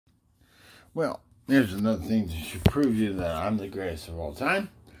Well, here's another thing that should prove to you that I'm the greatest of all time.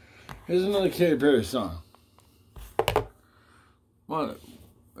 Here's another Katy Perry song. One of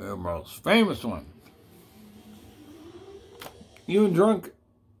the most famous ones. Even drunk,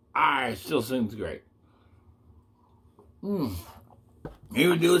 I still think it's great.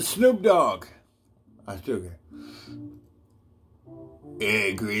 Even do it Snoop Dogg. I still get.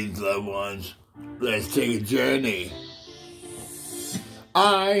 Hey, greetings, loved ones. Let's take a journey.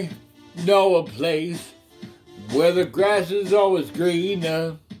 I know a place where the grass is always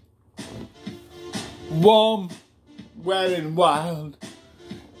greener, warm, wet, and wild.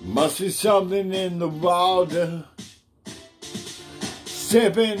 Must be something in the water.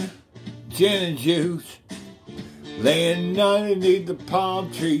 Sipping gin and juice, laying underneath the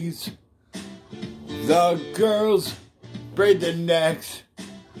palm trees. The girls braid their necks,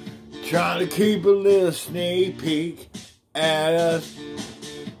 trying to keep a little sneak peek at us.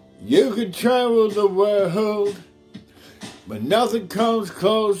 You can travel the world, but nothing comes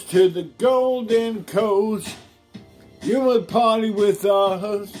close to the Golden Coast. You will party with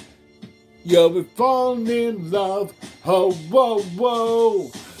us, you'll be falling in love. Oh, whoa,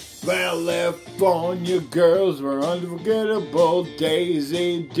 whoa. Well, California girls were unforgettable.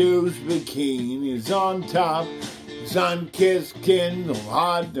 Daisy Dukes bikinis on top, sun-kissed skin,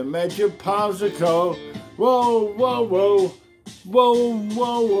 hot to match your popsicle. Whoa, whoa, whoa. Whoa,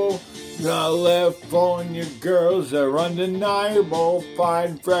 whoa, whoa. California girls are undeniable.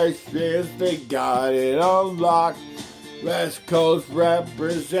 Fine, fresh fish, they got it unlocked. West Coast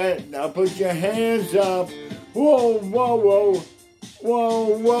represent, now put your hands up. Whoa, whoa, whoa.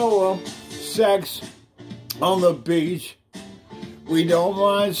 Whoa, whoa, whoa. Sex on the beach. We don't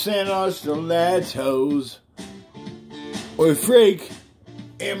mind saying our stilettos. We freak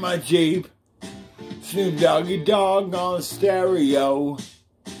in my Jeep. Snoop Doggy Dogg on stereo.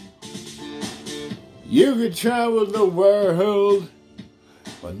 You can travel the world,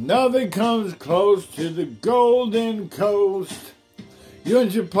 but nothing comes close to the Golden Coast. You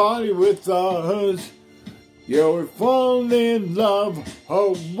and your party with us, you'll fall in love.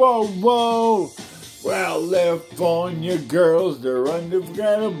 Oh, whoa, whoa. Well, California girls, they're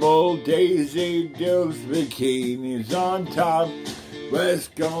unforgettable. Daisy Dukes bikinis on top.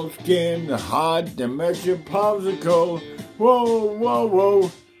 West Coast skin, hot to match your popsicle. Whoa, whoa,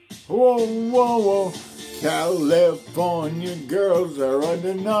 whoa. Whoa, whoa, whoa. California girls are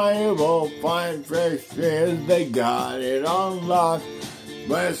undeniable. Fine, fresh fish, they got it unlocked.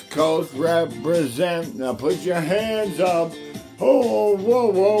 West Coast represent, now put your hands up. Oh,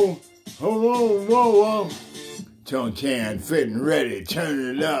 whoa, whoa. Oh, whoa, whoa, whoa. Tone tan, fitting ready,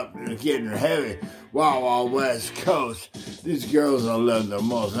 turn it up, it's getting heavy. Wow, wow, West Coast. These girls I love the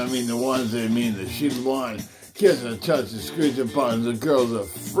most. I mean the ones that mean that she's one. Kiss and touch and squeeze the buttons. The girl's a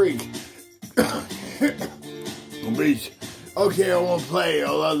freak. Beach. Okay, I won't play. I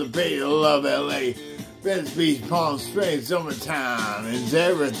love the Bay. I love LA. Venice Beach, Palm Springs, summertime. It's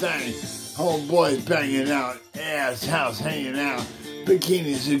everything. Homeboys banging out. Ass house hanging out.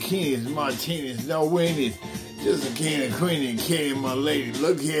 Bikinis, zucchinis, martinis, no weenies. Just a king and queen and Katie, my lady.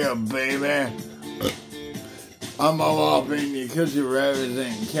 Look here, baby. I'm all up in you because you're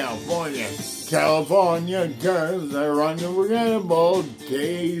representing California. California girls are unforgettable.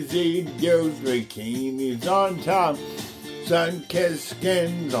 Daisy Dukes bikinis on top. Sun-kissed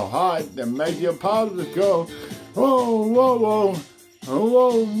skin so hot to make your popsicle. Whoa, whoa, whoa.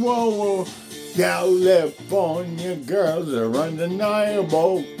 Whoa, whoa, whoa. California girls are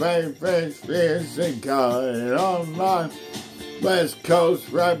undeniable. Fresh fish, they got it online. West Coast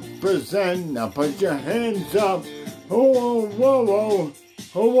represent, now put your hands up. Oh, whoa, whoa.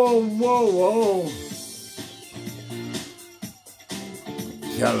 Oh, whoa, whoa, whoa.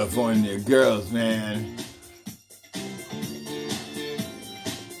 California girls, man.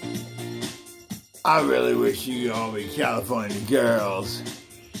 I really wish you could all be California girls.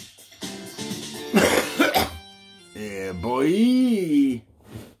 Yeah, boy.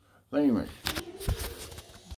 Thank you much.